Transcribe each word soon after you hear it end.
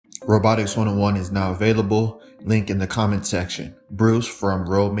Robotics 101 is now available. Link in the comment section. Bruce from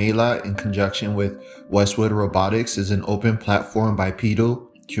Romela in conjunction with Westwood Robotics is an open platform bipedal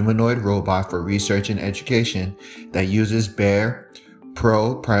humanoid robot for research and education that uses bare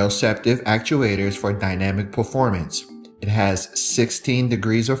proprioceptive actuators for dynamic performance. It has 16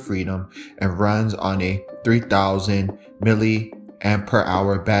 degrees of freedom and runs on a 3000 milliamp per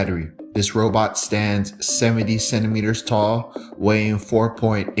hour battery. This robot stands 70 centimeters tall, weighing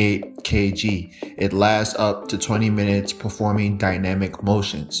 4.8 kg. It lasts up to 20 minutes performing dynamic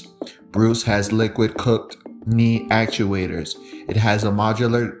motions. Bruce has liquid cooked knee actuators. It has a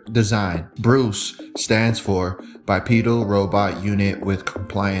modular design. Bruce stands for Bipedal Robot Unit with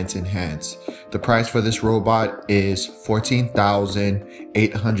Compliance Enhanced. The price for this robot is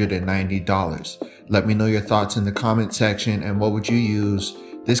 $14,890. Let me know your thoughts in the comment section, and what would you use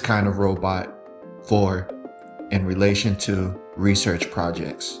this kind of robot for in relation to research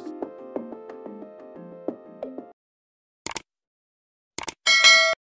projects.